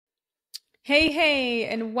Hey, hey,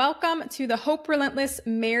 and welcome to the Hope Relentless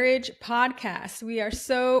Marriage Podcast. We are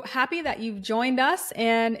so happy that you've joined us,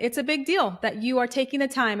 and it's a big deal that you are taking the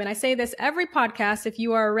time. And I say this every podcast if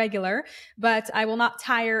you are a regular, but I will not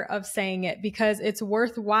tire of saying it because it's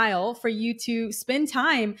worthwhile for you to spend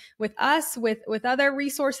time with us, with other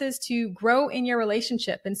resources to grow in your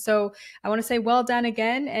relationship. And so I want to say well done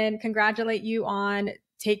again and congratulate you on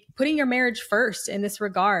putting your marriage first in this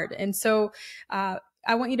regard. And so,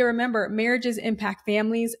 I want you to remember marriages impact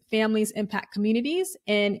families, families impact communities,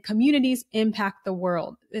 and communities impact the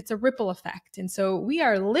world. It's a ripple effect. And so we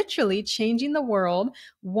are literally changing the world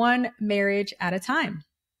one marriage at a time.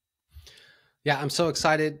 Yeah, I'm so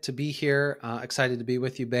excited to be here. Excited to be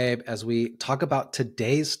with you, babe, as we talk about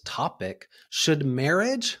today's topic. Should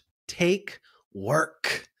marriage take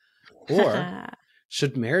work? Or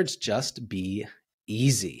should marriage just be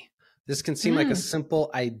easy? This can seem like a simple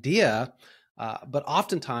idea, but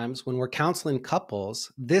oftentimes when we're counseling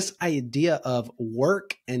couples, this idea of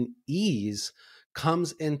work and ease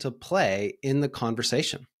comes into play in the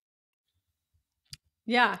conversation.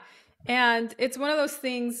 Yeah. And it's one of those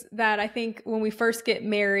things that I think when we first get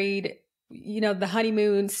married, the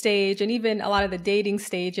honeymoon stage and even a lot of the dating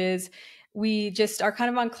stages, we just are kind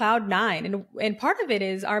of on cloud nine. And part of it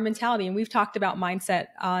is our mentality. And we've talked about mindset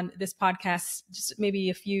on this podcast just maybe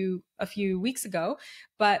a few weeks ago.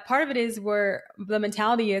 But part of it is where the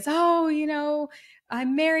mentality is,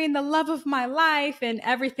 I'm marrying the love of my life and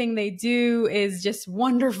everything they do is just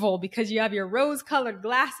wonderful because you have your rose colored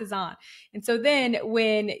glasses on. And so then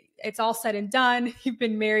when it's all said and done, you've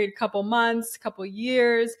been married a couple months, couple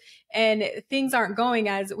years, and things aren't going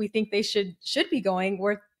as we think they should be going.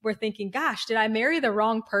 We're thinking, gosh, did I marry the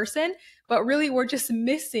wrong person? But really we're just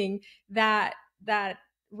missing that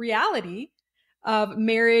reality of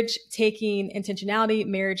marriage taking intentionality,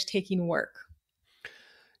 marriage taking work.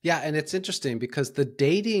 Yeah, and it's interesting because the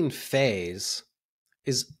dating phase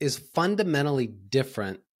is fundamentally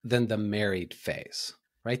different than the married phase,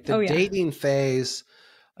 right? The dating phase,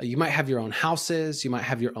 you might have your own houses, you might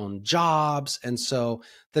have your own jobs. And so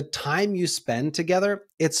the time you spend together,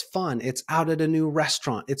 it's fun. It's out at a new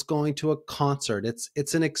restaurant. It's going to a concert.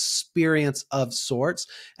 It's an experience of sorts.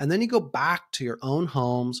 And then you go back to your own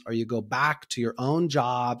homes, or you go back to your own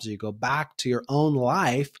jobs, or you go back to your own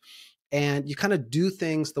life, and you kind of do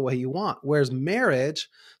things the way you want. Whereas marriage,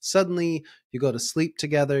 suddenly you go to sleep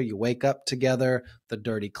together, you wake up together, the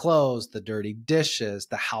dirty clothes, the dirty dishes,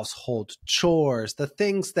 the household chores, the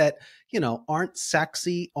things that, aren't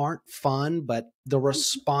sexy, aren't fun, but the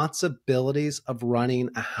responsibilities of running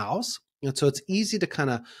a house. And so it's easy to kind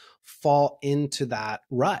of fall into that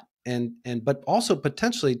rut but also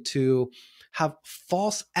potentially to have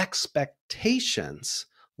false expectations.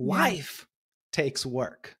 Life takes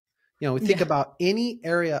work. We think about any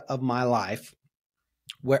area of my life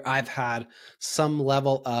where I've had some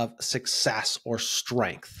level of success or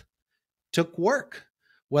strength. Took work,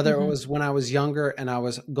 whether it was when I was younger and I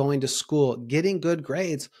was going to school, getting good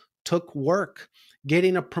grades took work.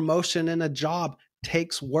 Getting a promotion in a job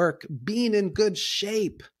takes work. Being in good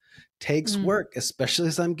shape takes work, especially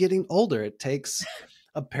as I'm getting older. It takes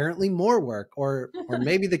apparently more work, or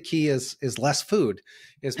maybe the key is less food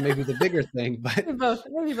is maybe the bigger thing, but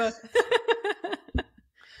maybe both.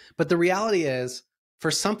 But the reality is,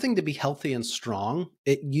 for something to be healthy and strong,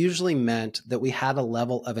 it usually meant that we had a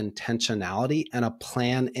level of intentionality and a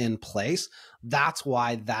plan in place. That's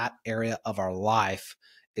why that area of our life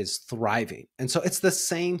is thriving. And so it's the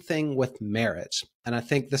same thing with marriage. And I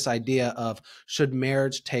think this idea of should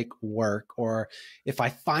marriage take work, or if I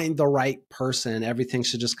find the right person, everything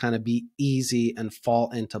should just kind of be easy and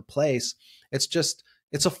fall into place.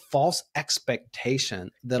 It's a false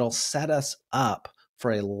expectation that'll set us up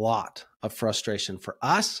for a lot of frustration for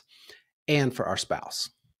us and for our spouse.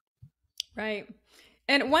 Right.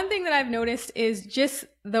 And one thing that I've noticed is just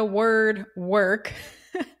the word work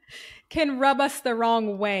can rub us the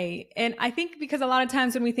wrong way. And I think because a lot of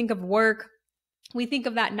times when we think of work, we think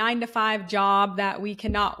of that 9-to-5 job that we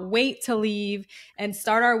cannot wait to leave and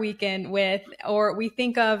start our weekend with, or we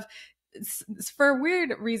think of, for a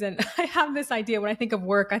weird reason, I have this idea when I think of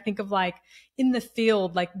work, I think of like in the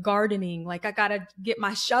field, like gardening, like I got to get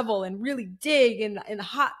my shovel and really dig in the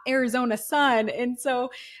hot Arizona sun. And so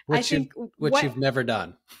which you've never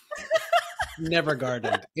done. Never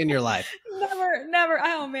gardened in your life. Never.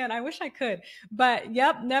 Oh man, I wish I could. But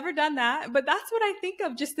yep, never done that. But that's what I think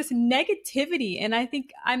of, just this negativity. And I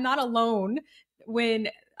think I'm not alone when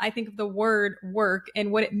I think of the word work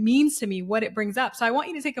and what it means to me, what it brings up. So I want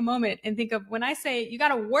you to take a moment and think of when I say you got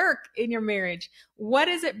to work in your marriage, what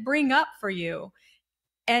does it bring up for you?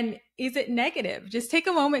 And is it negative? Just take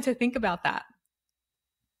a moment to think about that.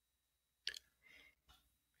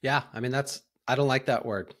 Yeah. I mean, I don't like that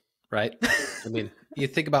word, right? I mean, you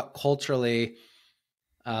think about culturally,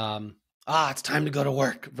 it's time to go to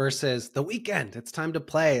work versus the weekend. It's time to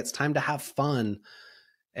play. It's time to have fun.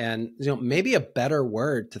 And, maybe a better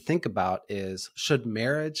word to think about is, should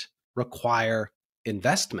marriage require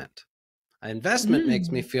investment? Investment makes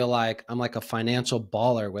me feel like I'm like a financial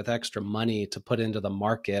baller with extra money to put into the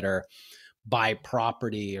market or buy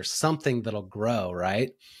property or something that'll grow, right?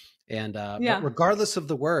 And but regardless of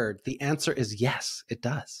the word, the answer is yes, it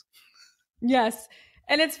does. Yes.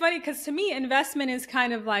 And it's funny because to me, investment is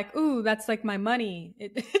kind of like, ooh, that's like my money.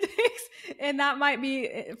 It takes, and that might be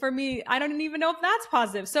for me. I don't even know if that's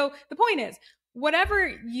positive. So the point is, whatever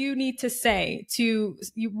you need to say to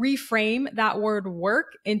you reframe that word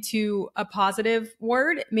work into a positive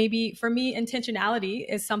word. Maybe for me, intentionality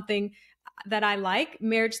is something that I like.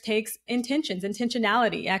 Marriage takes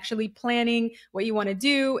intentionality, actually planning what you want to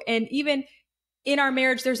do. And even in our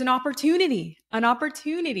marriage, there's an opportunity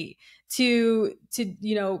to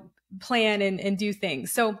plan and do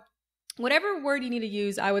things. So whatever word you need to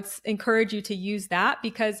use, I would encourage you to use that,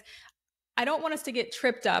 because I don't want us to get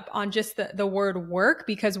tripped up on just the word work,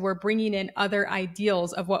 because we're bringing in other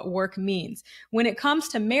ideals of what work means. When it comes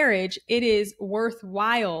to marriage, it is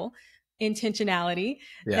worthwhile intentionality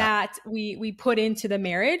that we put into the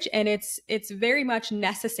marriage, and it's very much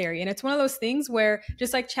necessary. And it's one of those things where,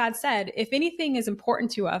 just like Chad said, if anything is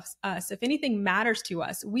important to us, if anything matters to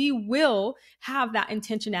us, we will have that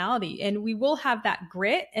intentionality, and we will have that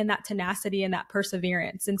grit and that tenacity and that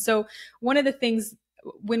perseverance. And so one of the things,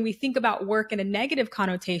 when we think about work in a negative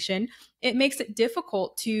connotation, it makes it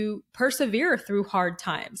difficult to persevere through hard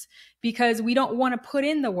times, because we don't want to put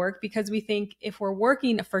in the work, because we think if we're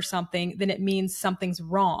working for something, then it means something's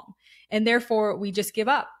wrong. And therefore we just give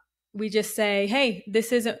up. We just say, hey,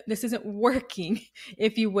 this isn't working,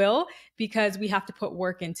 if you will, because we have to put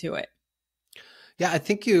work into it. Yeah, I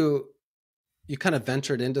think you kind of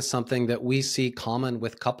ventured into something that we see common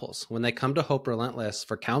with couples when they come to Hope Relentless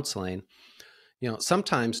for counseling.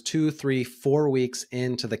 Sometimes 2, 3, 4 weeks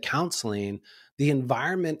into the counseling, the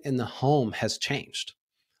environment in the home has changed.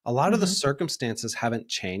 A lot of the circumstances haven't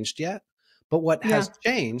changed yet, but what has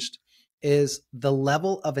changed is the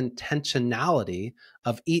level of intentionality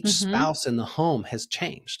of each spouse in the home has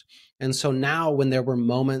changed. And so now when there were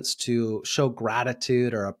moments to show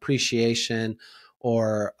gratitude or appreciation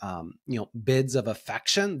or, bids of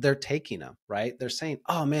affection, they're taking them, right? They're saying,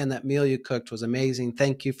 oh man, that meal you cooked was amazing.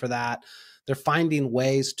 Thank you for that. They're finding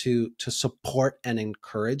ways to support and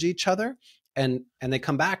encourage each other. And they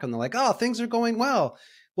come back and they're like, oh, things are going well.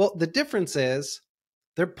 Well, the difference is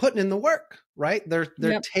they're putting in the work, right? They're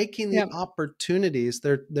taking the opportunities.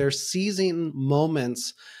 They're seizing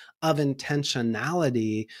moments of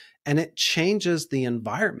intentionality, and it changes the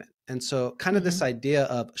environment. And so kind of this idea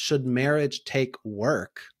of, should marriage take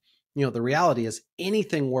work? The reality is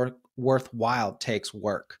anything worthwhile takes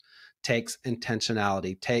work, takes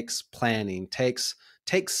intentionality, takes planning, takes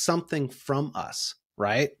something from us,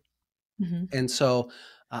 right? And so,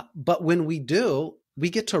 but when we do, we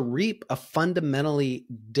get to reap a fundamentally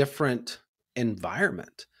different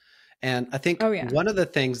environment. And I think one of the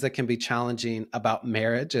things that can be challenging about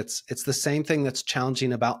marriage, it's the same thing that's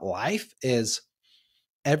challenging about life, is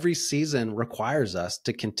every season requires us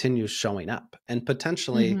to continue showing up, and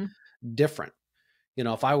potentially different.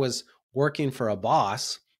 If I was working for a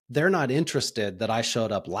boss, they're not interested that I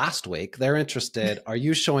showed up last week. They're interested, are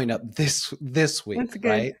you showing up this week,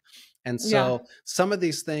 right? And so some of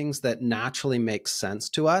these things that naturally make sense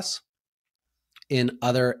to us in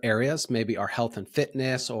other areas, maybe our health and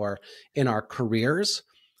fitness or in our careers,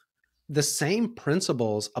 the same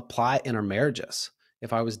principles apply in our marriages.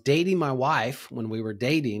 If I was dating my wife when we were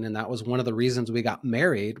dating, and that was one of the reasons we got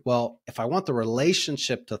married, well, if I want the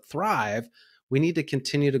relationship to thrive, we need to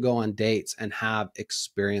continue to go on dates and have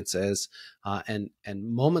experiences and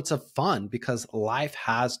moments of fun, because life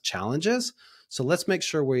has challenges. So let's make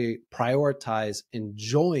sure we prioritize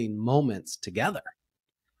enjoying moments together.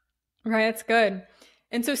 Right. That's good.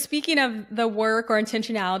 And so, speaking of the work or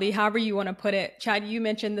intentionality, however you want to put it, Chad, you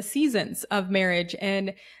mentioned the seasons of marriage.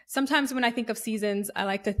 And sometimes when I think of seasons, I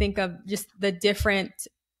like to think of just the different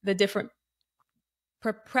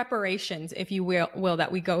preparations, if you will,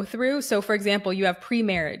 that we go through. So for example, you have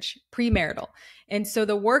premarital. And so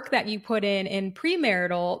the work that you put in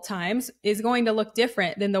premarital times is going to look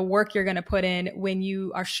different than the work you're going to put in when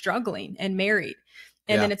you are struggling and married.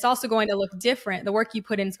 And then it's also going to look different. The work you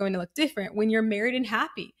put in is going to look different when you're married and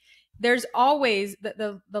happy. There's always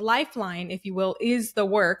the lifeline, if you will, is the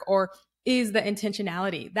work, or is the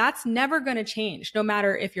intentionality. That's never going to change, no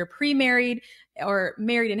matter if you're pre-married or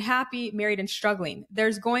married and happy, married and struggling.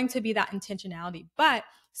 There's going to be that intentionality. But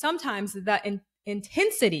sometimes the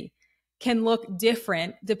intensity can look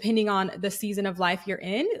different depending on the season of life you're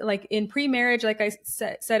in. Like in pre-marriage, like I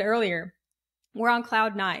said earlier, we're on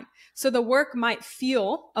cloud nine. So the work might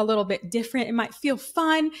feel a little bit different. It might feel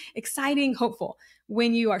fun, exciting, hopeful.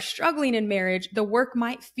 When you are struggling in marriage, the work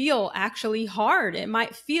might feel actually hard. It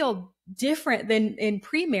might feel different than in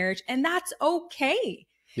pre-marriage, and that's okay.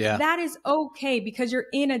 Yeah. That is okay because you're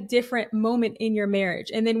in a different moment in your marriage.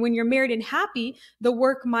 And then when you're married and happy, the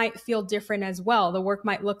work might feel different as well. The work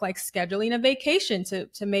might look like scheduling a vacation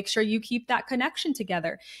to make sure you keep that connection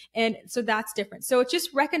together. And so that's different. So it's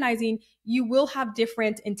just recognizing you will have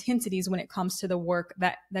different intensities when it comes to the work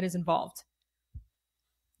that is involved.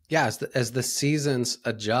 Yeah, as the seasons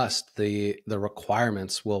adjust, the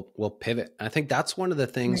requirements will pivot. And I think that's one of the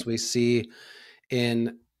things we see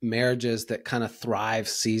in marriages that kind of thrive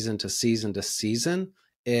season to season to season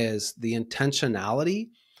is the intentionality,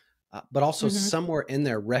 but also somewhere in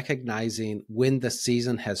there recognizing when the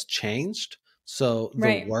season has changed. So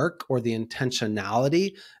the work or the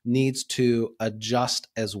intentionality needs to adjust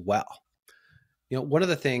as well. You know, one of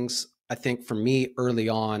the things I think for me early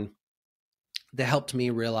on that helped me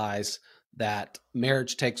realize that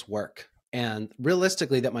marriage takes work, and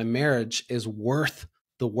realistically that my marriage is worth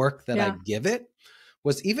the work that I give it,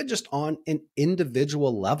 was even just on an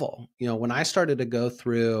individual level. You know, when I started to go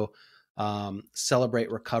through Celebrate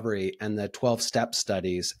Recovery and the 12-step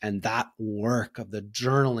studies and that work of the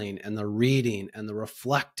journaling and the reading and the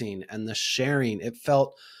reflecting and the sharing, it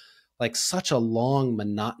felt like such a long,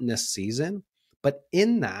 monotonous season. But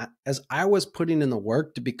in that, as I was putting in the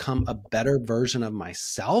work to become a better version of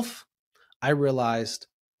myself, I realized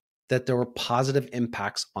that there were positive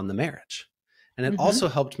impacts on the marriage. And it also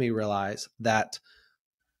helped me realize that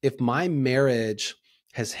if my marriage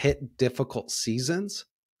has hit difficult seasons,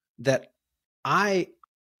 that I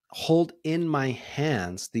hold in my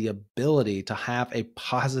hands the ability to have a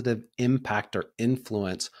positive impact or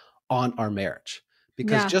influence on our marriage.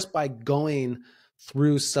 Because just by going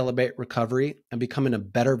through Celebrate Recovery and becoming a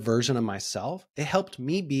better version of myself, it helped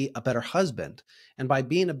me be a better husband. And by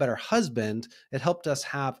being a better husband, it helped us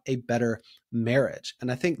have a better marriage.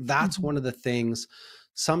 And I think that's one of the things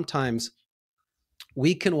sometimes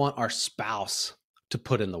we can want our spouse to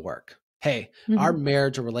put in the work. Hey, our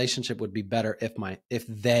marriage or relationship would be better if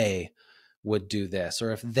they would do this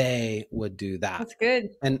or if they would do that. That's good.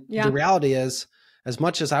 And the reality is, as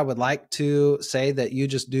much as I would like to say that you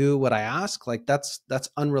just do what I ask, like that's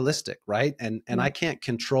unrealistic, right? And I can't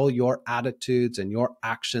control your attitudes and your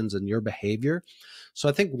actions and your behavior. So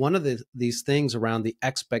I think one of these things around the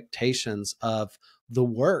expectations of the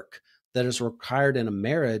work that is required in a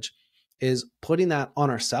marriage is putting that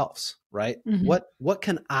on ourselves, right? What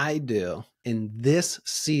can I do in this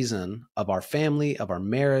season of our family, of our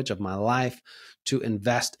marriage, of my life to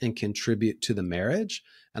invest and contribute to the marriage?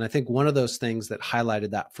 And I think one of those things that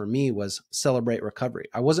highlighted that for me was Celebrate Recovery.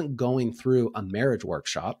 I wasn't going through a marriage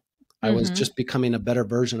workshop. I was just becoming a better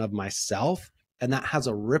version of myself. And that has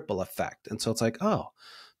a ripple effect. And so it's like, oh,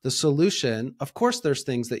 the solution, of course, there's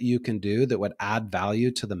things that you can do that would add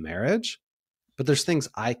value to the marriage, but there's things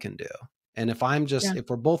I can do. And if I'm just, if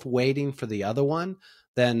we're both waiting for the other one,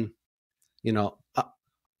 then, you know,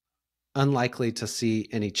 unlikely to see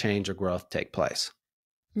any change or growth take place.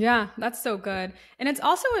 Yeah, that's so good. And it's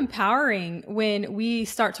also empowering when we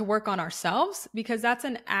start to work on ourselves, because that's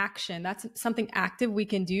an action. That's something active we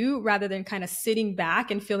can do rather than kind of sitting back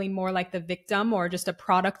and feeling more like the victim or just a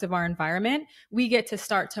product of our environment. We get to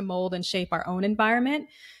start to mold and shape our own environment.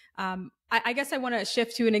 I guess I want to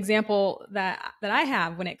shift to an example that I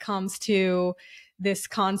have when it comes to this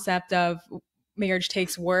concept of marriage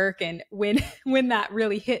takes work and when that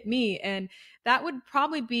really hit me. And that would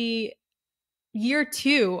probably be year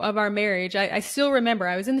 2 of our marriage. I still remember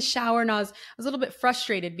I was in the shower and I was a little bit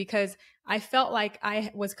frustrated because I felt like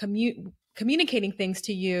I was communicating things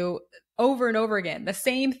to you over and over again, the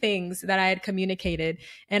same things that I had communicated.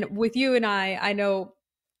 And with you and I know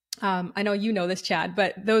you know this, Chad,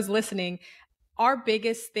 but those listening, our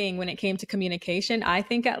biggest thing when it came to communication, I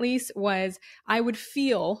think at least, was I would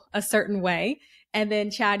feel a certain way. And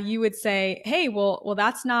then Chad, you would say, hey, well,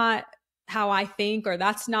 that's not how I think, or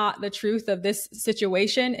that's not the truth of this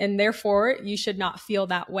situation. And therefore you should not feel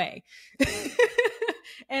that way.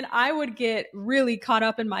 And I would get really caught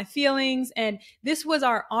up in my feelings. And this was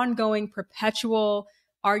our ongoing perpetual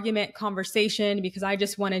argument conversation because I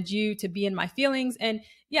just wanted you to be in my feelings. And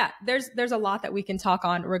yeah, there's a lot that we can talk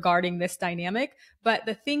on regarding this dynamic. But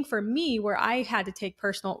the thing for me where I had to take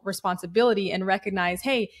personal responsibility and recognize,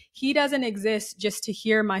 hey, he doesn't exist just to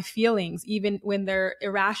hear my feelings, even when they're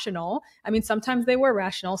irrational. I mean, sometimes they were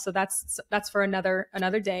rational. So that's for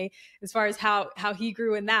another day as far as how he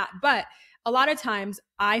grew in that. But a lot of times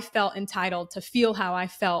I felt entitled to feel how I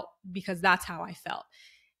felt because that's how I felt.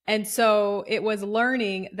 And so it was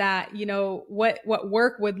learning that, what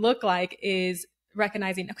work would look like is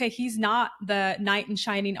recognizing, okay, he's not the knight in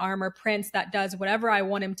shining armor prince that does whatever I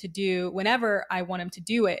want him to do whenever I want him to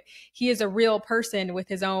do it. He is a real person with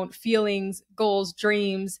his own feelings, goals,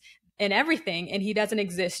 dreams, and everything. And he doesn't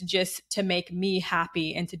exist just to make me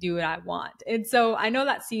happy and to do what I want. And so I know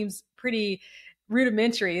that seems pretty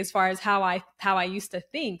rudimentary as far as how I used to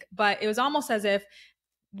think, but it was almost as if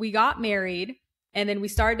we got married and then we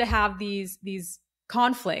started to have these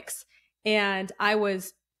conflicts, and I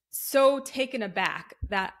was so taken aback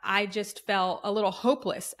that I just felt a little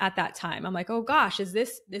hopeless at that time. I'm like, oh gosh, is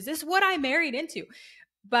this what I married into?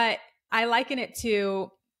 But I liken it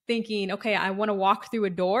to thinking, okay, I want to walk through a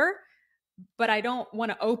door, but I don't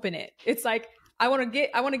want to open it. It's like I want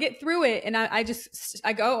to get through it, and I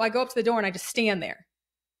go up to the door and I just stand there.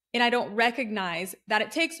 And I don't recognize that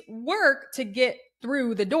it takes work to get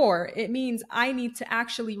through the door. It means I need to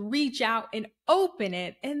actually reach out and open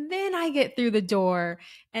it, and then I get through the door.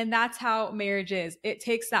 And that's how marriage is. It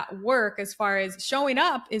takes that work. As far as showing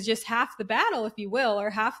up is just half the battle, if you will, or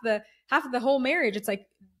half of the whole marriage. It's like,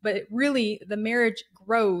 but really the marriage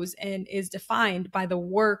grows and is defined by the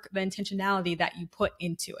work, the intentionality that you put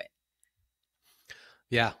into it.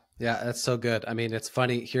 Yeah. Yeah, that's so good. I mean, it's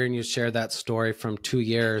funny hearing you share that story from 2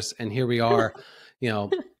 years, and here we are,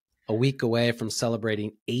 a week away from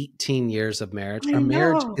celebrating 18 years of marriage. Our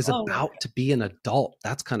marriage is about to be an adult.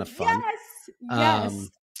 That's kind of fun. Yes.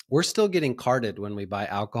 We're still getting carded when we buy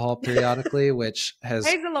alcohol periodically, which has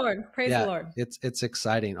praise the Lord. Praise the Lord. It's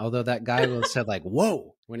exciting. Although that guy said like,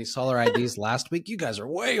 whoa, when he saw our IDs last week, you guys are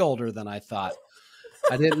way older than I thought.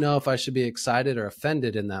 I didn't know if I should be excited or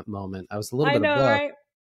offended in that moment. I was a little bit of both. Right?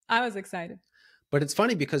 I was excited. But it's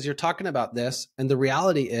funny because you're talking about this, and the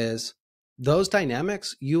reality is those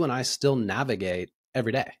dynamics you and I still navigate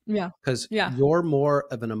every day. Yeah. Because you're more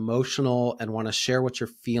of an emotional and want to share what you're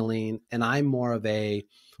feeling, and I'm more of a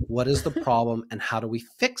what is the problem and how do we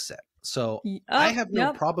fix it? So I have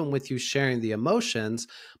no problem with you sharing the emotions,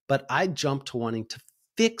 but I jump to wanting to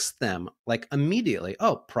fix them like immediately.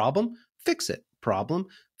 Oh, problem, fix it. Problem,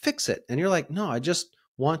 fix it. And you're like, no, I just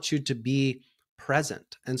want you to be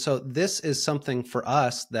present. And so this is something for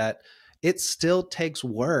us that it still takes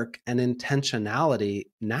work and intentionality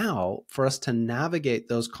now for us to navigate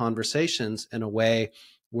those conversations in a way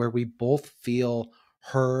where we both feel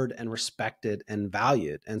heard and respected and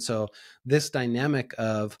valued. And so this dynamic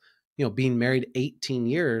of being married 18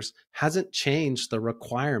 years hasn't changed the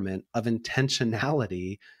requirement of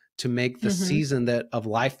intentionality to make the season of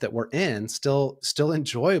life that we're in still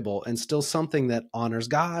enjoyable and still something that honors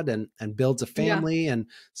God and builds a family and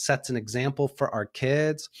sets an example for our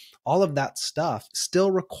kids. All of that stuff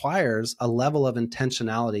still requires a level of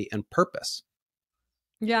intentionality and purpose.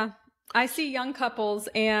 Yeah. I see young couples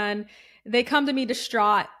and they come to me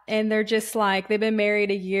distraught, and they're just like, they've been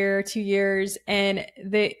married a year, 2 years, and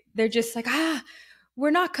they're just like,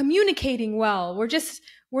 we're not communicating well.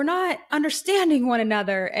 We're not understanding one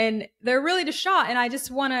another, and they're really distraught. And I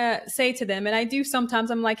just want to say to them, and I do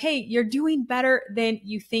sometimes, I'm like, hey, you're doing better than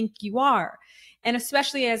you think you are. And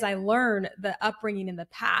especially as I learn the upbringing in the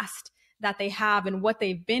past that they have and what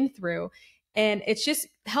they've been through. And it's just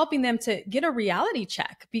helping them to get a reality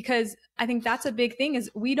check, because I think that's a big thing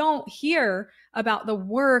is we don't hear about the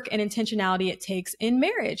work and intentionality it takes in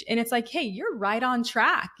marriage. And it's like, hey, you're right on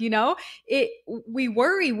track. We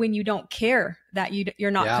worry when you don't care that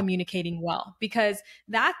you're not communicating well, because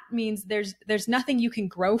that means there's nothing you can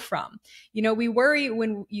grow from. We worry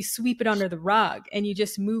when you sweep it under the rug and you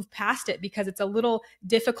just move past it because it's a little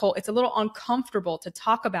difficult. It's a little uncomfortable to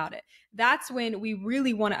talk about it. That's when we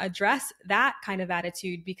really want to address that kind of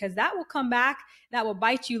attitude, because that will come back, that will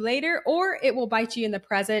bite you later, or it will bite you in the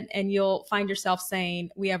present, and you'll find yourself saying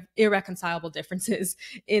we have irreconcilable differences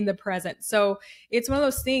in the present. So it's one of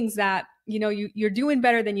those things that, you're doing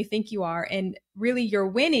better than you think you are. And really you're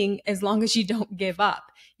winning as long as you don't give up.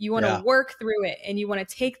 You want to work through it, and you want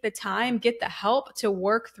to take the time, get the help to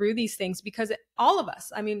work through these things, because all of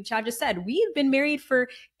us, I mean, Chad just said, we've been married for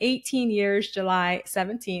 18 years, July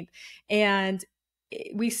 17th, and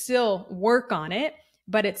we still work on it,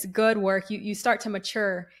 but it's good work. You start to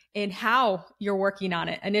mature in how you're working on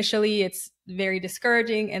it. Initially, it's very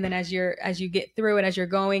discouraging. And then as you get through it, as you're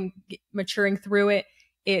maturing through it,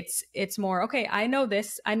 it's more, okay, I know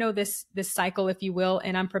this cycle, if you will,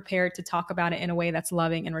 and I'm prepared to talk about it in a way that's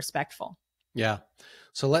loving and respectful. Yeah.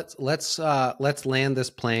 So let's land this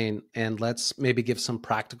plane, and let's maybe give some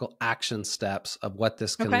practical action steps of what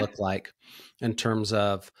this can look like in terms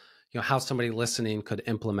of, how somebody listening could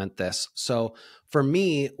implement this. So for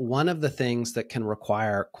me, one of the things that can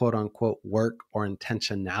require quote unquote work or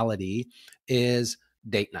intentionality is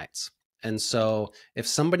date nights. And so if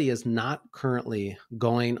somebody is not currently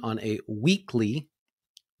going on a weekly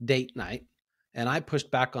date night, and I pushed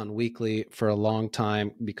back on weekly for a long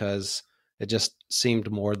time because it just seemed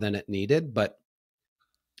more than it needed. But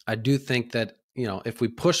I do think that, if we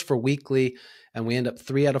push for weekly and we end up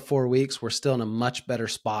 3 out of 4 weeks, we're still in a much better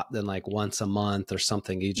spot than like once a month or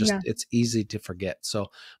something. It's easy to forget. So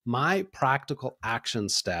my practical action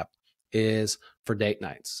step is for date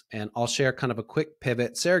nights. And I'll share kind of a quick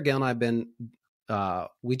pivot. Sarah Gail and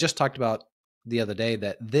we just talked about the other day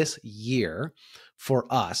that this year for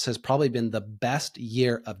us has probably been the best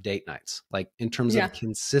year of date nights, like in terms of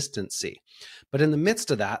consistency. But in the midst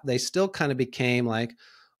of that, they still kind of became like,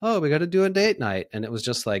 oh, we got to do a date night. And it was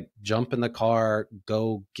just like jump in the car,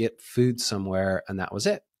 go get food somewhere. And that was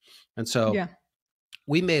it. And so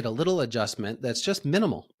we made a little adjustment that's just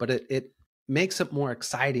minimal, but it makes it more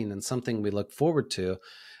exciting and something we look forward to.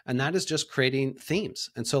 And that is just creating themes.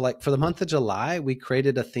 And so like for the month of July, we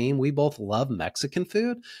created a theme. We both love Mexican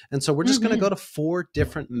food. And so we're just going to go to 4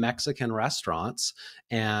 different Mexican restaurants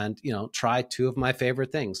and, try 2 of my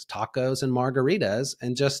favorite things, tacos and margaritas,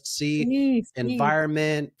 and just see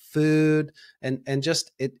environment, food, and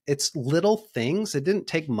just it's little things. It didn't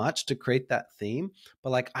take much to create that theme, but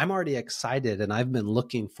like I'm already excited and I've been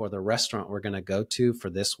looking for the restaurant we're going to go to for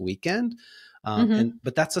this weekend.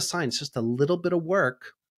 But that's a sign. It's just a little bit of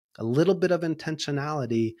work, a little bit of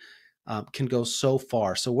intentionality can go so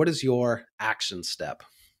far. So what is your action step?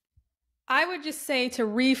 I would just say to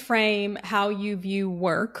reframe how you view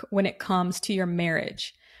work when it comes to your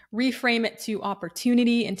marriage. Reframe it to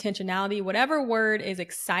opportunity, intentionality, whatever word is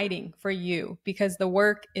exciting for you, because the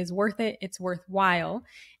work is worth it. It's worthwhile.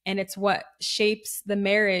 And it's what shapes the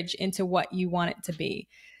marriage into what you want it to be.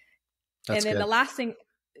 That's and then good. The last thing,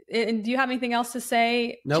 and do you have anything else to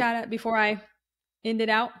say, Nope. Chad, before I end it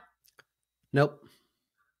out? Nope.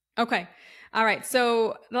 Okay. All right.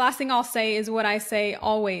 So the last thing I'll say is what I say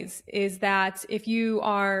always, is that if you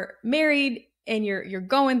are married and you're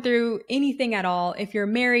going through anything at all, if you're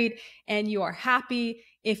married and you are happy,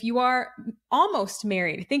 if you are almost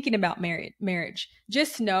married, thinking about marriage,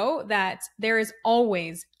 just know that there is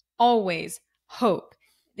always hope.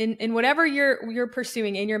 In whatever you're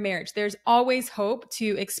pursuing in your marriage, there's always hope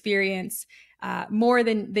to experience more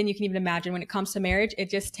than you can even imagine when it comes to marriage. It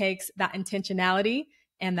just takes that intentionality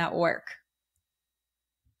and that work.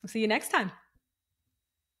 We'll see you next time.